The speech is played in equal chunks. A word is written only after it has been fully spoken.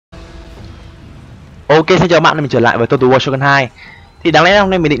Ok, xin chào các bạn, mình trở lại với Total War Shogun 2. Thì đáng lẽ hôm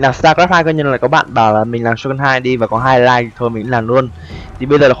nay mình định làm StarCraft 2 cơ, nhưng là các bạn bảo là mình làm Shogun 2 đi và có 2 like thôi mình làm luôn. Thì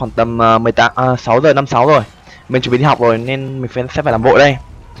bây giờ là khoảng tầm 6 giờ 56 rồi. Mình chuẩn bị đi học rồi nên mình sẽ phải làm vội đây.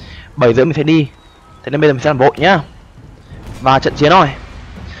 7 rưỡi mình sẽ đi. Thế nên bây giờ mình sẽ làm vội nhá. Và trận chiến rồi.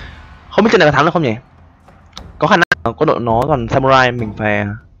 Không biết trận này có thắng được không nhỉ? Có khả năng có đội nó còn samurai, mình phải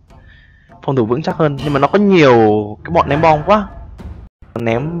phòng thủ vững chắc hơn, nhưng mà nó có nhiều cái bọn ném bom quá.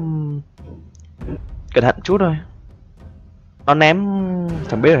 Ném cẩn thận chút thôi. Nó ném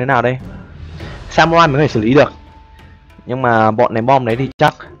chẳng biết là thế nào đây. Samurai mới có thể xử lý được, nhưng mà bọn ném bom đấy thì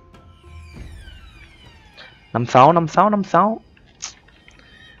chắc 56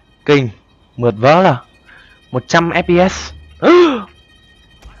 kinh mượt vỡ là 100 fps.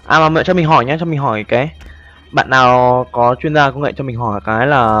 À mà mẹ cho mình hỏi nhá, cho mình hỏi cái bạn nào có chuyên gia công nghệ cho mình hỏi cái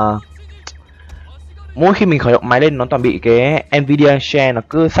là mỗi khi mình khởi động máy lên nó toàn bị cái Nvidia share nó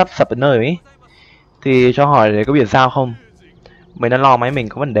cứ sập đến nơi ấy, thì cho hỏi để có biển sao không. Mình đang lo máy mình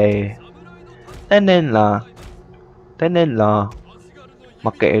có vấn đề, thế nên là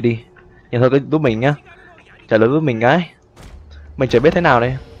mặc kệ đi, nhưng thôi cứ giúp mình nhá, trả lời giúp mình cái, mình chỉ biết thế nào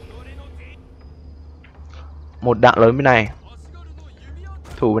đây. Một đạn lớn bên này,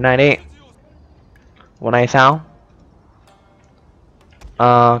 thủ bên này đi. Bộ này sao?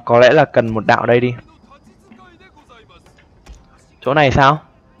 Có lẽ là cần một đạo đây đi. Chỗ này sao?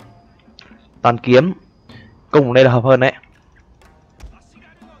 Toàn kiếm. Cùng đây là hợp hơn đấy.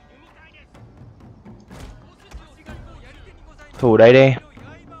 Thủ đây đi.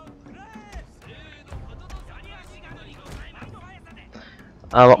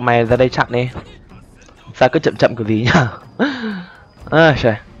 Bọn mày ra đây chặn đi. Sao cứ chậm kiểu gì nhá.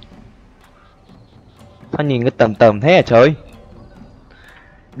 Trời. Sao nhìn cái tầm thế hả trời.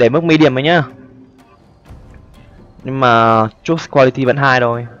 Để mức medium ấy nhá. Nhưng mà choose quality vẫn 2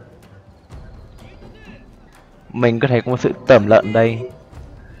 thôi. Mình có thể có một sự tẩm lợn đây.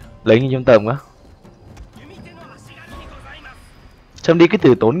 Lấy như trong tầm quá. Trông đi cái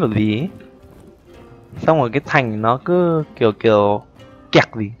từ tốn của gì ấy. Xong rồi cái thành nó cứ kiểu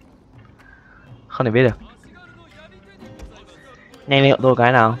kẹt gì. Không thể biết được. Nhanh lên tôi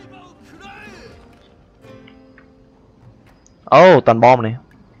cái nào. Toàn bom này.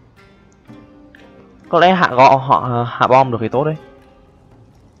 Có lẽ hạ bom được thì tốt đấy.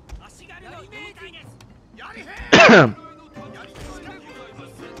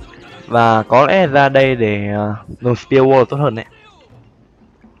 Và có lẽ ra đây để dùng spear wall tốt hơn đấy.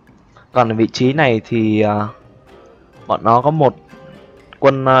 Còn ở vị trí này thì bọn nó có một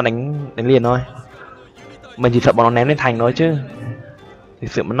quân đánh liền thôi. Mình chỉ sợ bọn nó ném lên thành thôi chứ. Thì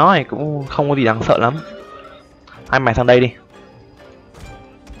sự mà nói cũng không có gì đáng sợ lắm. Hai mày sang đây đi.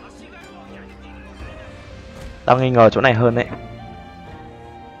 Tao nghi ngờ chỗ này hơn đấy.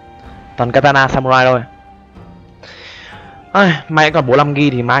 Toàn katana samurai thôi. Máy còn 45 GB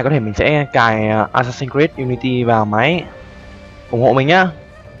thì mai có thể mình sẽ cài Assassin's Creed Unity vào máy. Ủng hộ mình nhá.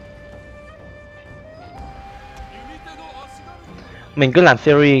 Mình cứ làm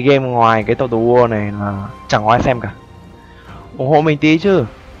series game ngoài cái Total War này là chẳng có ai xem cả. Ủng hộ mình tí chứ.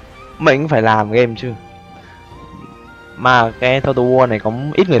 Mình cũng phải làm game chứ. Mà cái Total War này có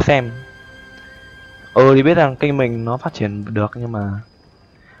ít người xem. Thì biết rằng kênh mình nó phát triển được, nhưng mà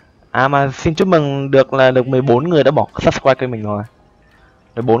mà xin chúc mừng được 14 người đã bỏ subscribe kênh mình rồi.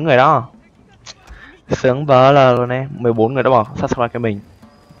 14 người đó. Sướng vỡ là luôn em. 14 người đã bỏ subscribe kênh mình.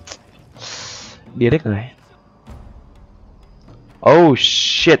 Điên hết người. Oh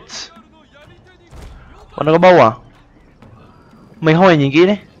shit. Bọn nó có bâu à? Mình không hề nhìn kỹ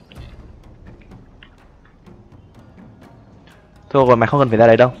đấy. Thôi rồi, mày không cần phải ra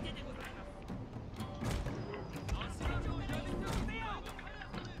đấy đâu.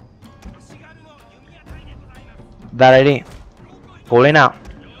 Ra đây đi. Cố lên nào.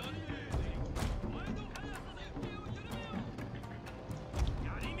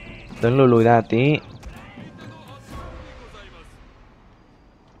 Đứng lùi ra tí.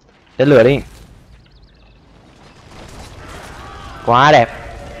 Chết lửa đi. Quá đẹp.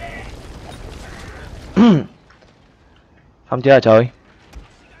 Xong chưa trời.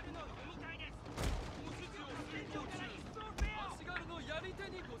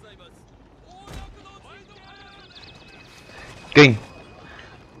 Kinh.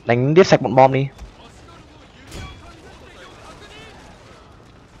 Đánh điếp sạch bọn bom đi.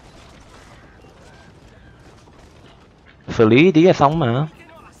 Xử lý tí là xong mà.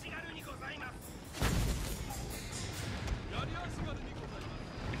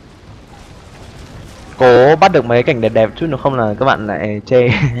 Cố bắt được mấy cảnh đẹp đẹp chút, nếu không là các bạn lại chê.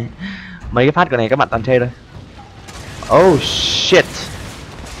 Mấy cái phát cái này các bạn toàn chê thôi. Oh shit.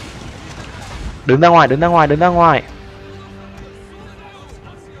 Đứng ra ngoài, đứng ra ngoài, đứng ra ngoài.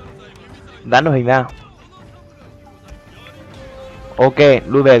 Giãn đội hình ra. Ok,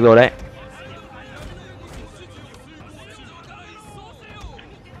 lui về rồi đấy.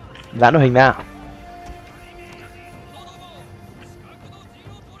 Giãn đội hình ra.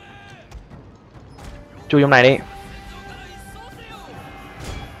 Chui trong này đi.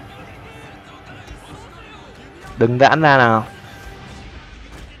 Đừng giãn ra nào.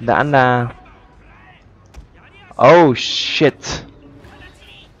 Giãn ra. Oh shit.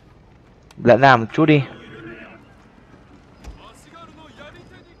 Giãn ra một chút đi.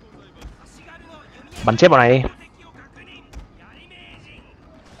 Bắn chết bọn này đi.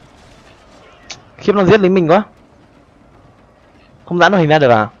 Khiếp, nó giết lính mình quá. Không giãn đội hình ra được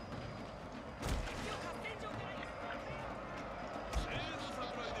à?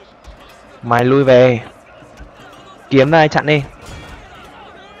 Mày lui về. Kiếm ra chặn đi.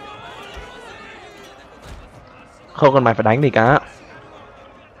 Không cần mày phải đánh gì cả.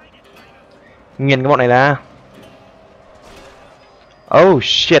 Nghiền cái bọn này ra. Oh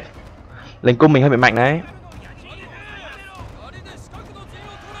shit. Lính cung mình hơi bị mạnh đấy.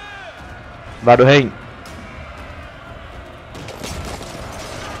 Vào đội hình.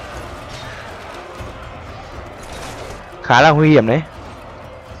 Khá là nguy hiểm đấy.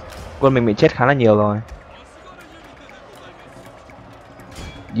 Quân mình bị chết khá là nhiều rồi.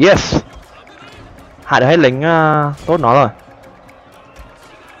 Yes. Hại được hết lính tốt nó rồi.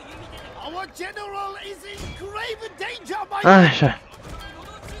 Ai trời.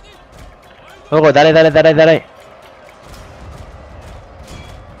 Thôi rồi, ra đây, ra đây, ra đây, ra đây.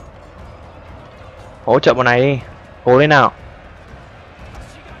 Hỗ trợ bọn này đi. Cố lên nào.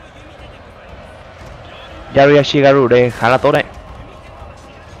 Yaria Shigaru đây khá là tốt đấy.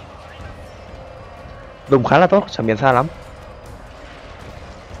 Dùng khá là tốt, chẳng biến xa lắm.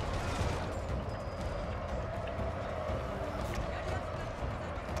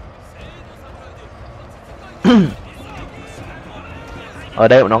 Ở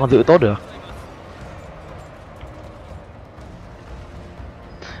đây bọn nó còn giữ tốt được.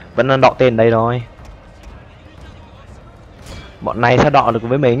 Vẫn đang đọ tên đây rồi. Bọn này sao đọ được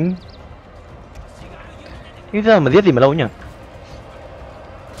với mình? Cái giờ mà giết gì mà lâu nhỉ?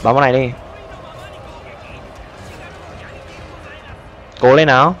 Bắn bọn này đi. Cố lên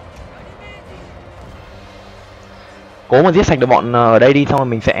nào. Cố mà giết sạch được bọn ở đây đi, xong rồi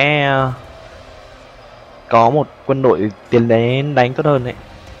mình sẽ có một quân đội tiến đến đánh tốt hơn đấy.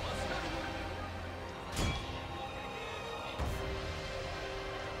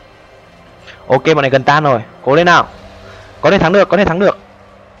 Ok, bọn này gần tan rồi. Cố lên nào. Có thể thắng được, có thể thắng được.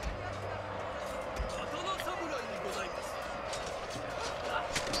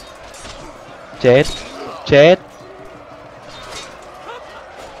 Chết. Chết.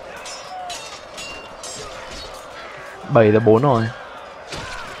 Bảy giờ 4 rồi.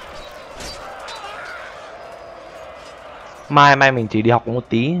 Mai mình chỉ đi học một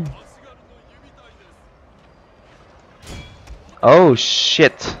tí. Oh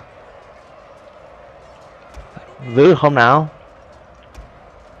shit. Giữ được không nào?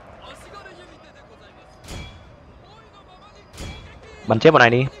 Bắn chết bọn này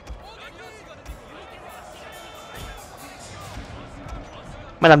đi.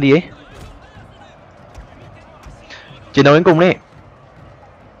 Mày làm gì ấy? Chiến đấu đến cùng đi.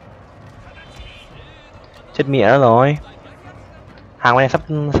 Chết mẹ rồi. Hàng này sắp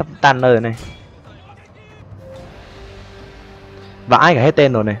tan nơi rồi này. Vãi cả hết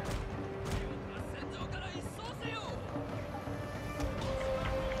tên rồi này.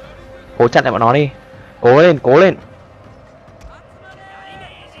 Cố chặn lại bọn nó đi. Cố lên, cố lên.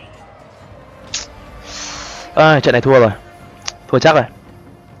 À, trận này thua rồi. Thua chắc rồi.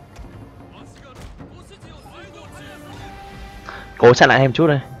 Cố chặn lại thêm chút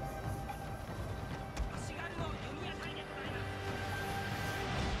đây.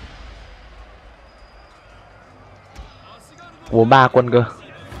 Ủa, 3 quân cơ.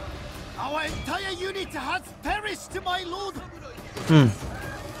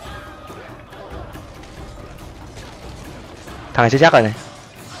 Thằng này chết chắc rồi này.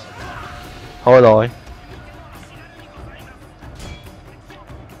 Thôi rồi.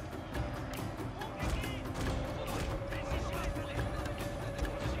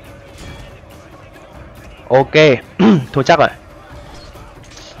 Ok. Thua chắc rồi.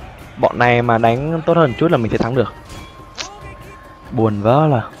 Bọn này mà đánh tốt hơn chút là mình sẽ thắng được. Buồn vỡ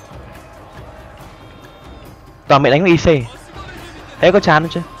là toàn mẹ đánh với IC. Thế có Chán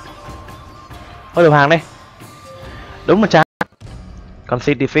chứ. Thôi đầu hàng đây. Đúng mà Chán.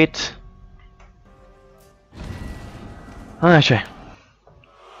 Concede defeat. Ai trời.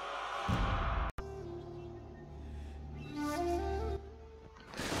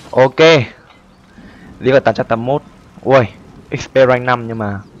 Ok. Lý vật 881. Ui, XP rank 5 nhưng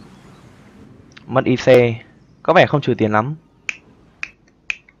mà mất IC. Có vẻ không trừ tiền lắm.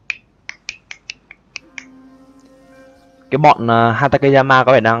 Cái bọn Hatakeyama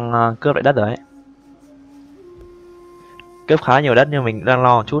có vẻ đang cướp lại đất rồi đấy. Cướp khá nhiều đất nhưng mình đang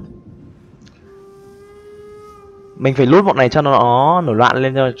lo một chút. Mình phải lút bọn này cho nó nổi loạn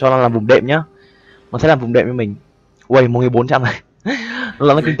lên cho nó làm vùng đệm nhá. Nó sẽ làm vùng đệm cho mình. Ui, 1400 này. Nó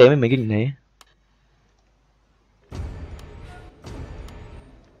làm kinh tế với mấy kinh thế.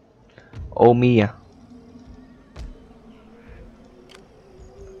 Omi à?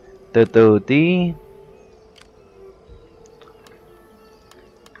 Từ từ tí.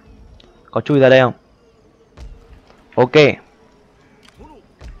 Có chui ra đây không? Ok.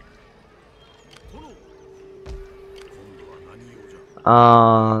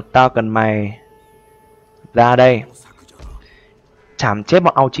 Tao cần mày ra đây chảm chết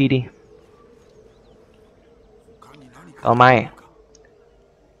bọn Auchi đi. Còn mày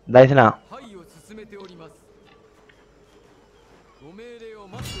đây thế nào?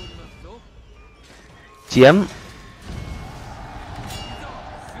 Chiếm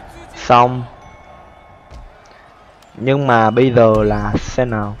xong. Nhưng mà bây giờ là xem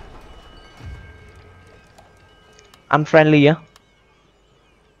nào. Unfriendly á.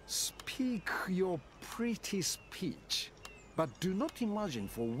 Speak your pretty speech, but do not imagine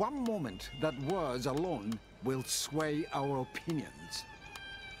for one moment that words alone will sway our opinions.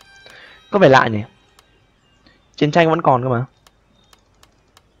 Có vẻ lạ nhỉ. Chiến tranh vẫn còn cơ mà.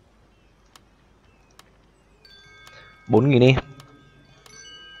 4.000 đi.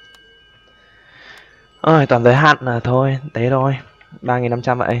 Ôi, toàn giới hạn là thôi, thế thôi.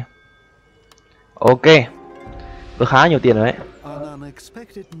 3.500 vậy. Ok. Có khá nhiều tiền rồi đấy. An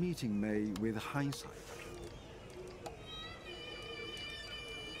unexpected meeting made with hindsight.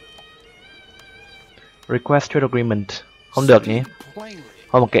 Request trade agreement. Không được nhỉ.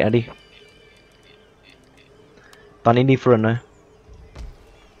 Thôi mà kệ nó đi. Toàn indifferent thôi.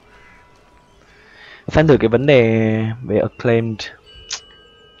 Xem thử cái vấn đề về acclaimed.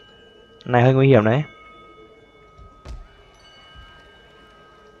 Này hơi nguy hiểm đấy.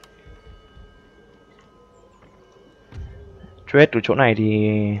 Trade từ chỗ này thì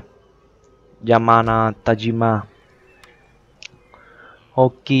Yamana Tajima,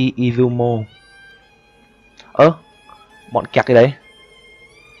 Hoki Izumo. Bọn kẹt cái đấy.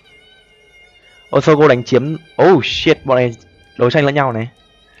 Osogo đánh chiếm. Oh shit, bọn này đấu tranh lẫn nhau này.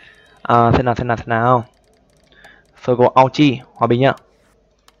 Thế nào. Sogo Auchi, hòa bình nhá.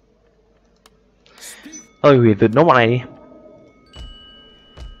 Ơi, hủy diệt nốt bọn này đi.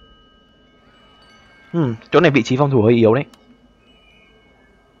 Chỗ này vị trí phòng thủ hơi yếu đấy.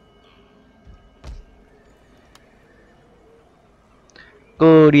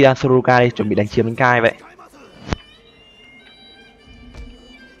 Cứ đi ra Suruka đi, chuẩn bị đánh chiếm đánh cai vậy.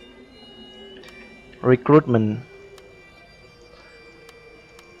 Recruitment.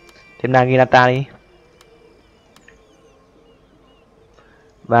 Thêm Naginata đi.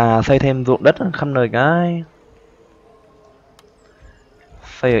 Và xây thêm ruộng đất khắp nơi cái.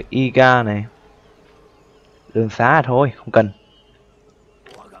 Xây ở Iga này. Đường xá à thôi, không cần.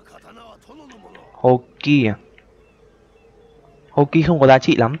 Hoki à? Hoki không có giá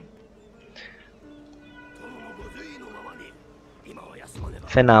trị lắm.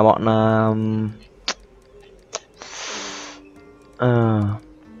 Xem nào bọn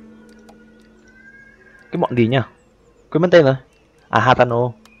cái bọn gì nhỉ? Quên mất tên rồi.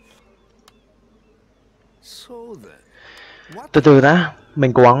 Hatano. Từ từ đã,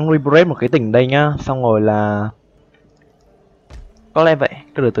 mình cố gắng rebrand một cái tỉnh đây nhá, xong rồi là có lẽ vậy,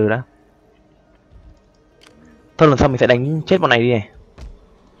 cứ từ từ đã. Thôi lần sau mình sẽ đánh chết bọn này đi này.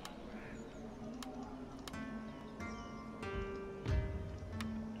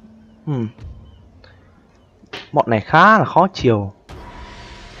 Bọn này khá là khó chiều.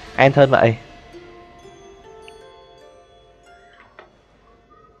 End hơn vậy.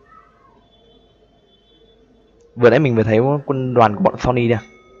 Vừa nãy mình vừa thấy quân đoàn của bọn Sony nè.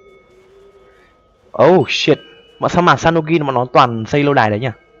 Oh shit. Mà sao mà Sanoki bọn nó toàn xây lâu đài đấy nhỉ?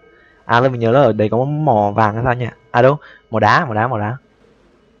 Rồi mình nhớ là ở đấy có mỏ vàng hay sao nhỉ? Đâu? Mỏ đá.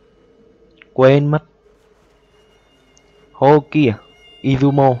 Quên mất. Hoki à?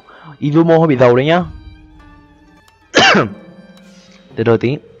 Izumo hơi bị giàu đấy nhá. Từ từ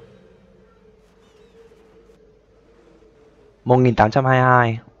tí.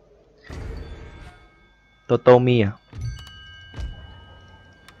 1822. Totomi à?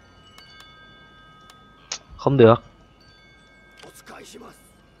 Không được.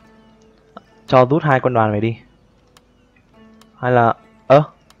 Cho rút 2 quân đoàn về đi. Hay là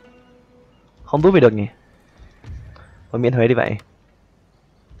Không rút về được nhỉ? Thôi miễn thuế đi vậy.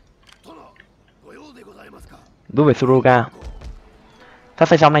 Rút về Suruga. Sắp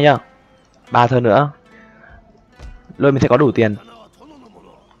xây xong này chưa? 3 thơ nữa. Luôn mình sẽ có đủ tiền.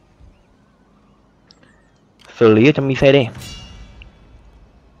 Xử lý ở trong Mise đi.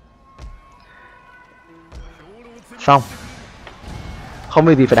 Xong. Không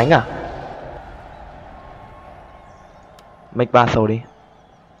việc gì phải đánh cả. Make vassal đi.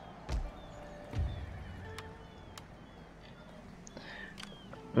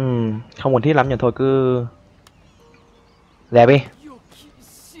 Không cần thiết lắm nhỉ, thôi cứ dẹp đi.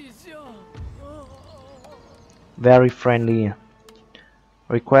 Very friendly.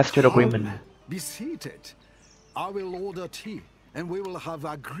 Request trade agreement. Be seated. I will order tea, and we will have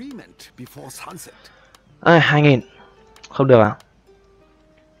agreement before sunset. 2.000. Không được à?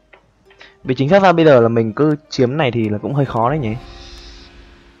 Vì chính xác ra bây giờ là mình cứ chiếm này thì là cũng hơi khó đấy nhỉ.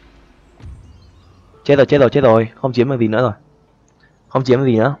 Chết rồi. Không chiếm được gì nữa rồi. Không chiếm được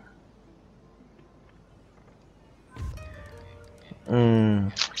gì nữa.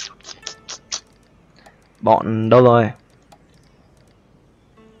 Bọn đâu rồi?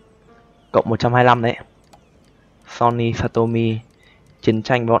 Cộng 125 đấy. Sony Satomi. Chiến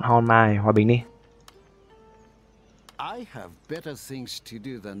tranh bọn Honmai. Hòa bình đi. I have better things to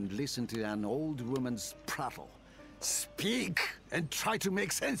do than listen to an old woman's prattle. Speak and try to make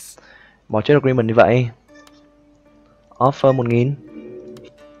sense. Bỏ trade agreement như vậy. Offer 1.000.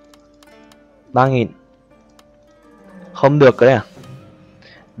 3.000. Không được cái đấy à?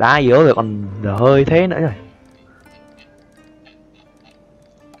 Đá yếu rồi còn dở hơi thế nữa rồi.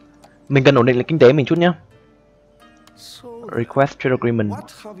 Mình cần ổn định lại kinh tế mình chút nhá. Request trade agreement.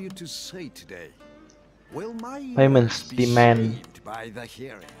 Payments demand.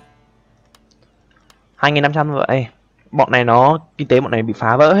 2.500 vậy. Bọn này nó kinh tế bọn này bị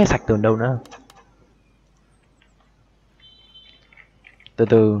phá vỡ hết sạch từ đâu nữa. Từ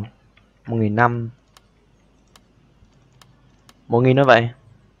từ. 1.500. 1.000 nữa vậy.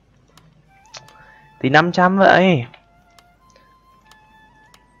 Thì 500 vậy.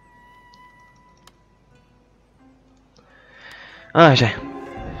 Trời.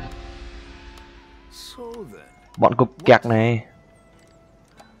 Bọn cục kẹt này.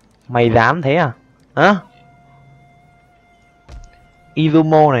 Mày dám thế à? Hả?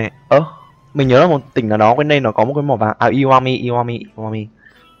 Izumo này. Mình nhớ là một tỉnh nào đó bên đây nó có một cái mỏ vàng. Iwami.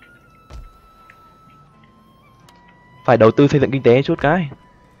 Phải đầu tư xây dựng kinh tế chút cái.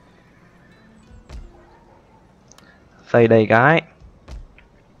 Xây đầy cái.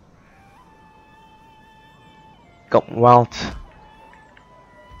 Cộng wealth.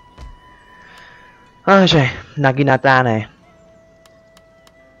 Trời, Naginata này.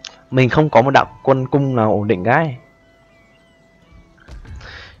 Mình không có một đạo quân cung nào ổn định cái.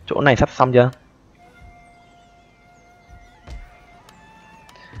 Chỗ này sắp xong chưa?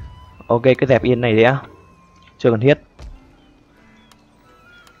 Ok, cái dẹp yên này đi á. Chưa cần thiết.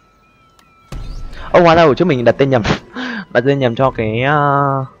 Hóa ra hồi trước mình đặt tên nhầm. Đặt tên nhầm cho cái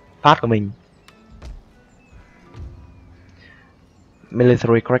phát của mình.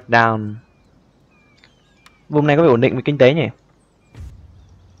 Military crackdown. Vùng này có vẻ ổn định với kinh tế nhỉ?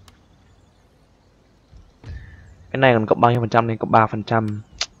 Cái này còn cộng bao nhiêu phần trăm này? Cộng 3%.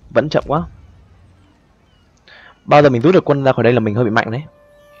 Vẫn chậm quá. Bao giờ mình rút được quân ra khỏi đây là mình hơi bị mạnh đấy.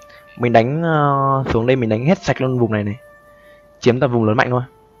 Mình đánh xuống đây mình đánh hết sạch luôn vùng này này. Chiếm toàn vùng lớn mạnh thôi.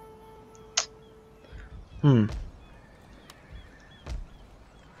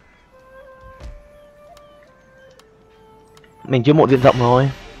 Mình chưa mộ diện rộng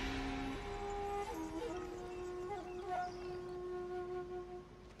thôi.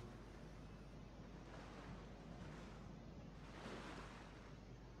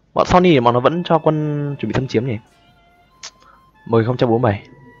 Bọn Sony mà nó vẫn cho quân chuẩn bị xâm chiếm nhỉ?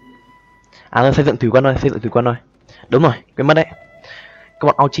 10.047. Xây dựng thủy quân thôi. Đúng rồi, quên mất đấy. Các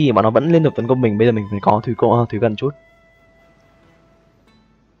bọn Auchi bọn nó vẫn liên tục tấn công mình, bây giờ mình phải có thủy quân chút.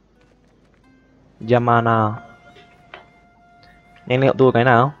 Yamana. Nhanh liệu tôi cái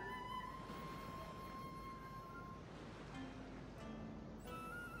nào?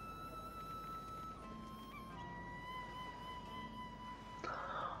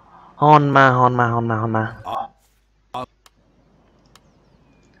 Honma.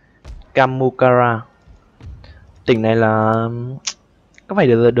 Kamukara. Tỉnh này là có phải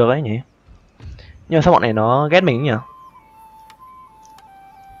được đấy nhỉ? Nhưng mà sao bọn này nó ghét mình nhỉ?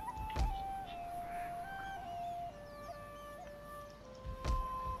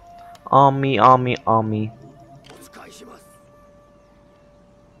 Army.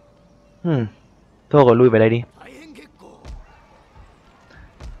 Thôi rồi lui về đây đi.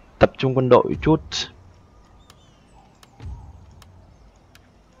 Tập trung quân đội chút.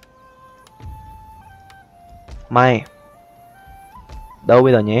 Mày đâu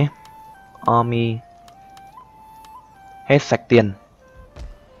bây giờ nhé? Army hết sạch tiền.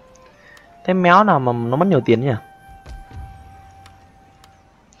 Thế méo nào mà nó mất nhiều tiền nhỉ?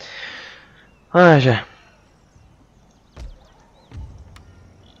 Ôi trời.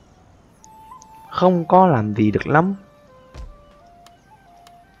 Không có làm gì được lắm.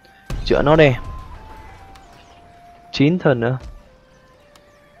 Chữa nó đây. 9 thần nữa.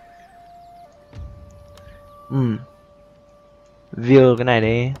 View cái này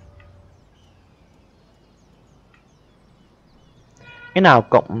đi. Cái nào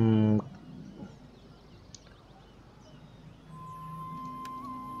cộng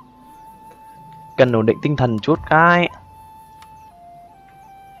cần ổn định tinh thần chút cái.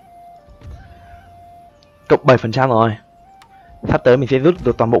 Cộng 7% rồi. Sắp tới mình sẽ rút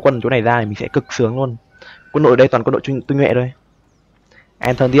được toàn bộ quân ở chỗ này ra thì mình sẽ cực sướng luôn. Quân đội ở đây toàn quân đội tinh nhuệ thôi.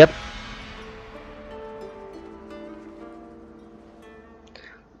 Enter tiếp.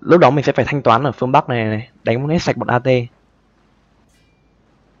 Lúc đó mình sẽ phải thanh toán ở phương Bắc này, đánh hết sạch bọn AT.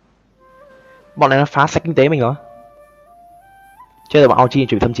 Bọn này nó phá sạch kinh tế mình rồi. Chơi rồi bọn Auchi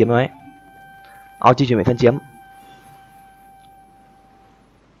chuẩn bị xâm chiếm rồi đấy. Auchi chuẩn bị xâm chiếm.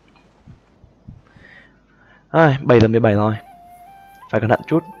 Ai, 7 giờ 17 rồi. Phải cẩn thận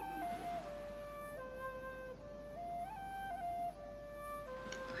chút.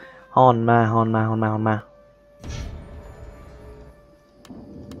 Hòn mà.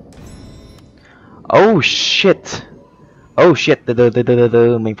 Oh shit.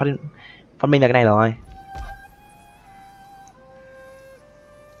 Từ mình phát minh ra cái này rồi.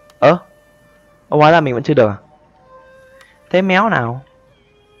 Hóa ra mình vẫn chưa được à? Thế méo nào?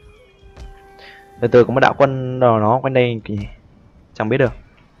 Từ có một đạo quân đó nó quanh đây kì chẳng biết được.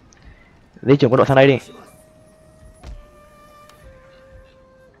 Di chuyển quân đội sang đây đi.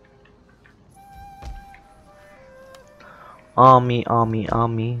 Army.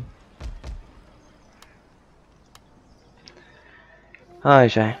 Ôi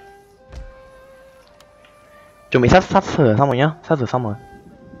trời. Chuẩn bị sát sửa xong rồi nhá, sát sửa xong rồi.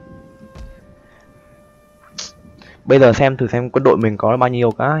 Bây giờ thử xem quân đội mình có bao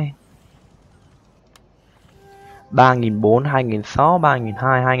nhiêu cái. 3.400, 2.600,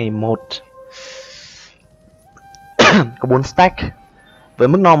 3.200, 2.100. Có 4 stack. Với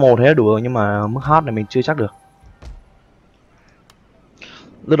mức normal thế là đủ rồi, nhưng mà mức hard này mình chưa chắc được.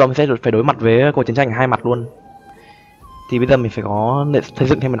 Lúc đó mình sẽ phải đối mặt với cuộc chiến tranh hai mặt luôn. Thì bây giờ mình phải có xây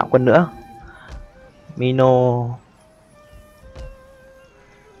dựng thêm một đạo quân nữa. Mino.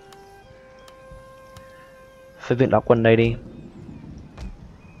 Xây dựng đạo quân đây đi.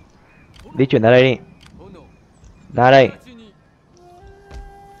 Di chuyển ra đây đi. Ra đây.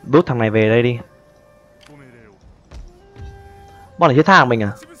 Rút thằng này về đây đi. Bọn này chết thang mình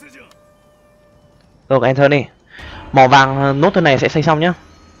à? Rồi enter đi. Màu vàng nốt thân này sẽ xây xong nhá.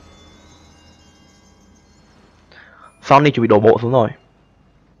 Sony chuẩn bị đổ bộ xuống rồi.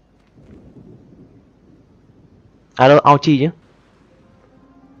 À đâu, Auchi chứ.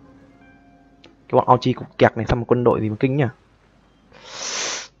 Cái bọn Auchi cục kẹt này, xong một quân đội gì mà kinh nhỉ.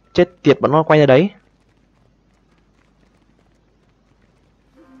 Chết tiệt, bọn nó quay ra đấy.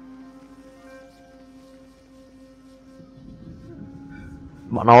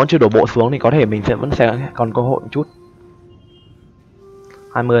 Bọn nó chưa đổ bộ xuống thì có thể mình vẫn sẽ còn cơ hội một chút.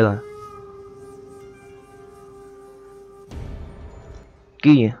 20 rồi.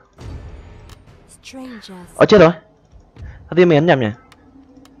 Kỳ. Chết rồi. Sao tiên mình ấn nhầm nhỉ?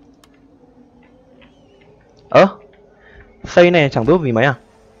 Xây này chẳng giúp gì mấy à?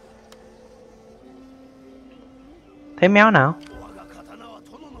 Thế méo nào?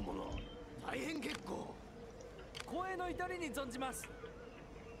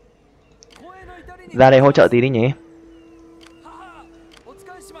 Ra đây hỗ trợ tí đi nhỉ.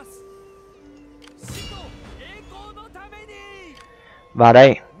 Vào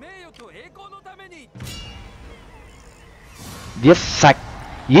đây. Giết sạch.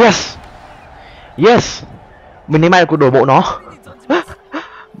 Yes. Yes. Mình đến may cuộc đổ bộ nó.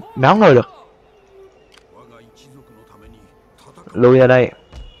 Méo ngờ được. Lùi ra đây.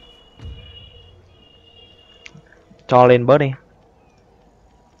 Cho lên bớt đi.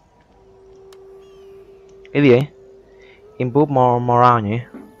 Cái gì ấy? Improve morale nhỉ?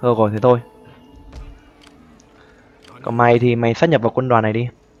 Rồi thế thôi. Còn mày thì mày sát nhập vào quân đoàn này đi.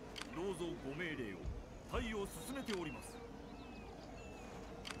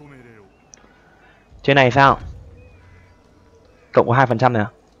 Trên này sao? Cộng có 2% này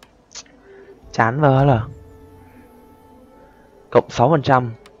à? Chán vỡ là. Cộng 6%.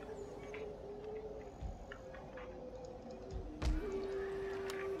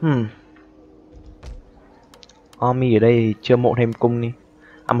 Army ở đây chiêu mộ thêm cung đi.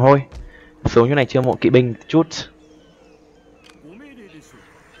 Thôi xuống chỗ này chiêu mộ kỵ binh chút.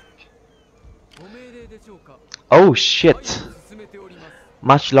 Oh shit.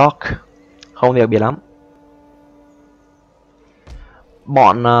 Much luck. Không thì đặc biệt lắm.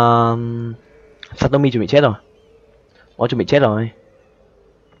 Bọn Satomi chuẩn bị chết rồi. Bọn chuẩn bị chết rồi.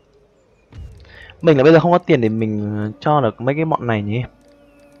 Mình là bây giờ không có tiền để mình cho được mấy cái bọn này nhỉ.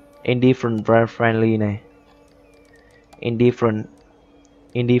 Indifferent very friendly này.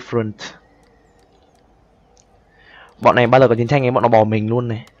 Indifferent. Bọn này bao giờ có chiến tranh ấy bọn nó bỏ mình luôn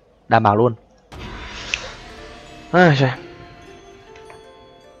này. Đảm bảo luôn. Trời.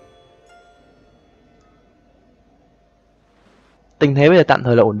 Tình thế bây giờ tạm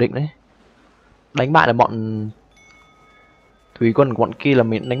thời là ổn định đấy. Đánh bại là bọn thủy quân của bọn kia là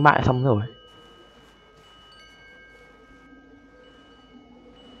mình đánh bại xong rồi.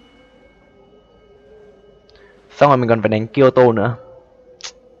 Xong rồi mình còn phải đánh Kyoto nữa.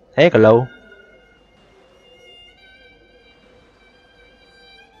 Thế cả lâu.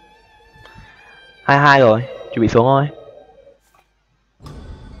 Hai rồi, chuẩn bị xuống thôi.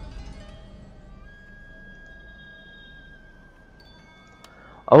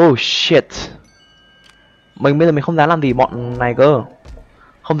 Oh shit. Mình bây giờ mình không dám làm gì bọn này cơ.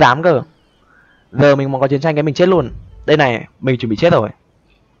 Không dám cơ. Giờ mình mà có chiến tranh cái mình chết luôn. Đây này, mình chuẩn bị chết rồi.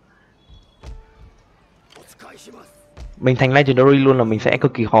 Mình thành legendary luôn là mình sẽ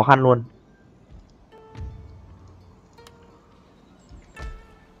cực kỳ khó khăn luôn.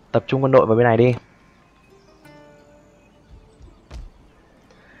 Tập trung quân đội vào bên này đi.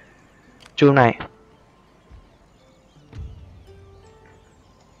 Chung này.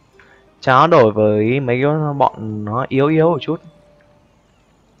 Trao đổi với mấy cái bọn nó yếu một chút.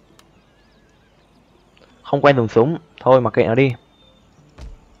 Không quen dùng súng. Thôi mặc kệ nó đi.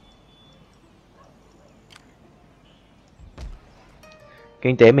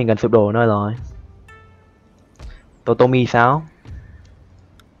 Kinh tế mình gần sụp đổ nơi rồi. Totomi sao?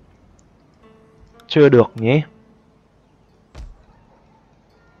 Chưa được nhỉ.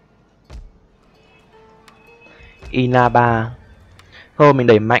 Inaba. Thôi mình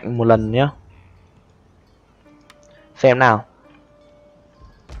đẩy mạnh một lần nhé. Xem nào.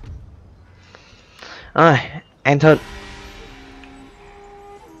 Enter.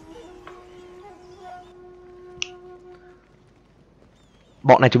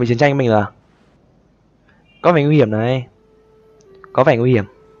 Bọn này chuẩn bị chiến tranh với mình là có vẻ nguy hiểm này. Có vẻ nguy hiểm.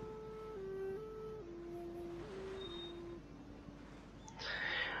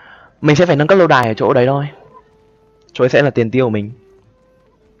 Mình sẽ phải nâng cấp lâu đài ở chỗ đấy thôi. Chỗ ấy sẽ là tiền tiêu của mình.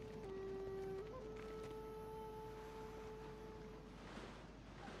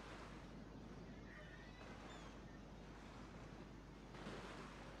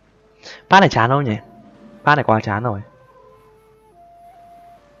 Phát này chán đâu nhỉ? Phát này quá chán rồi.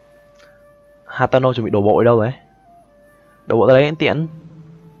 Hatano chuẩn bị đổ bộ ở đâu đấy? Đổ bộ ra đấy tiện.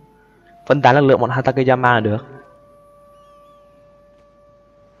 Phân tán lực lượng bọn Hatakeyama là được.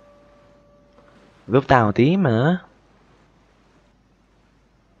 Giúp tao một tí mà.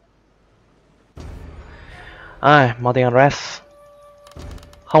 Mountain Unrest.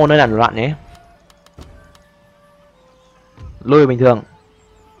 Không có nơi nào nổi loạn nhé. Lui bình thường.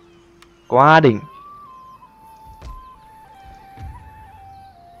 Quá đỉnh.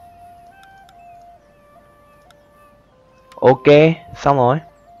 Ok, xong rồi.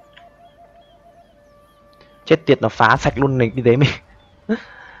 Chết tiệt nó phá sạch luôn nền kinh tế mình.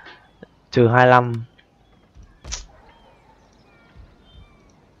 Trừ 25.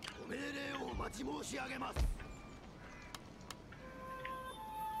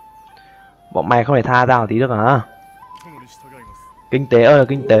 Bọn mày không thể tha ra một tí được hả? Kinh tế ơi là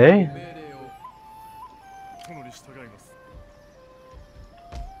kinh tế.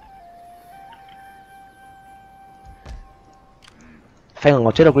 Phanh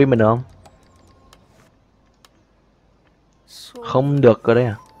có chết được Agreement được không? Không được cơ đấy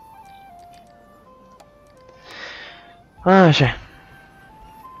à? Trời.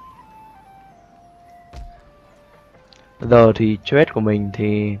 Giờ thì trade của mình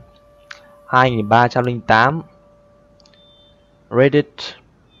thì 2308. Reddit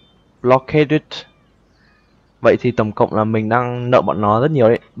blockaded. Vậy thì tổng cộng là mình đang nợ bọn nó rất nhiều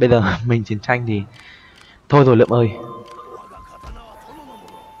đấy. Bây giờ mình chiến tranh thì thôi rồi Lượm ơi.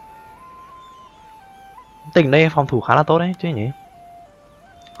 Tỉnh đây phòng thủ khá là tốt đấy chứ nhỉ.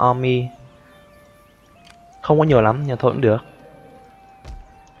 Army không có nhiều lắm nhưng thôi cũng được.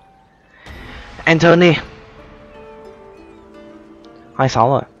 Anthony 26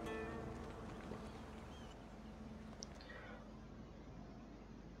 rồi.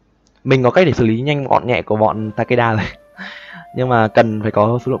 Mình có cách để xử lý nhanh gọn nhẹ của bọn Takeda rồi. Nhưng mà cần phải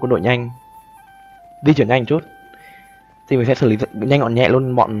có số lượng quân đội nhanh, di chuyển nhanh chút, thì mình sẽ xử lý nhanh gọn nhẹ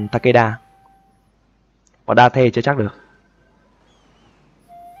luôn bọn Takeda. Bọn đa thê chưa chắc được.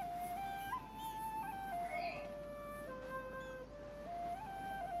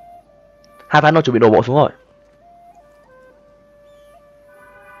 Hai phán nó chuẩn bị đổ bộ xuống rồi.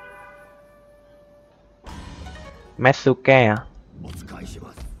 Metsuke à?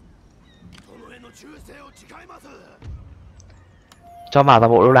 Cho vào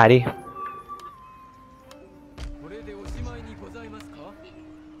toàn bộ lâu đài đi.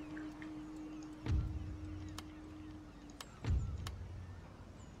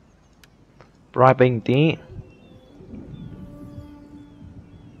 Bribing tí.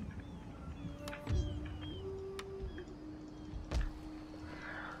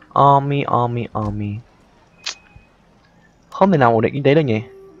 Army. Không thể nào ổn định kinh tế được nhỉ?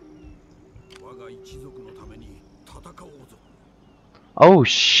 Oh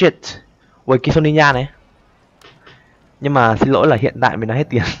shit. Ui, Kiso Ninja này. Nhưng mà xin lỗi là hiện tại mình đã hết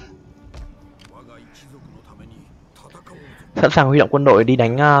tiền. Sẵn sàng huy động quân đội đi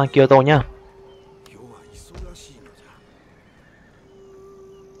đánh Kyoto nhá.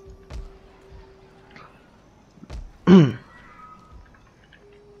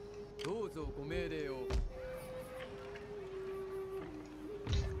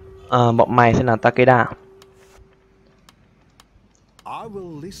 Bọn mày sẽ là Takeda. I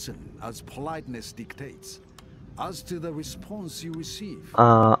will listen as politeness dictates. As to the response you receive,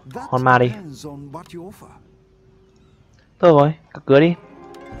 that Honma đi. depends on what you offer. Thôi rồi, cắt cửa đi.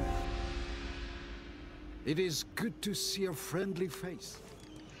 It is good to see a friendly face.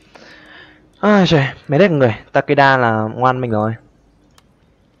 Trời, mấy đấy người, Takeda là ngoan mình rồi.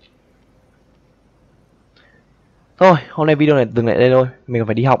 Thôi, hôm nay video này dừng lại đây thôi, mình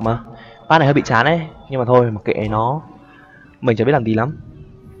phải đi học mà. Phát này hơi bị chán ấy, nhưng mà thôi, mặc kệ nó. Mình chẳng biết làm gì lắm.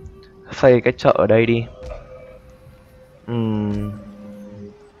 Xây cái chợ ở đây đi.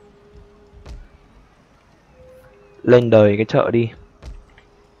 Lên đời cái chợ đi.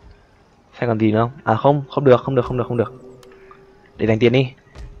 Xem còn gì nữa không? À không được. Để dành tiền đi.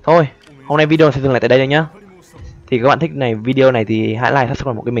 Thôi, hôm nay video sẽ dừng lại tại đây thôi nhá. Thì các bạn thích này video này thì hãy like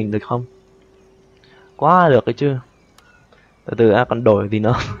subscribe một cái mình được không? Quá được đấy chứ. Từ từ còn đổi gì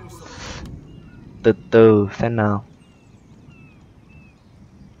nữa. Từ từ xem nào.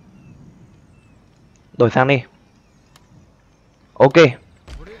 Đổi sang đi. Ok.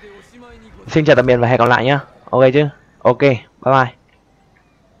 Xin chào tạm biệt và hẹn gặp lại nhá. Ok chứ? Ok, bye bye.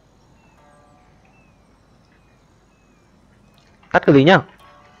 Tắt cái gì nhá.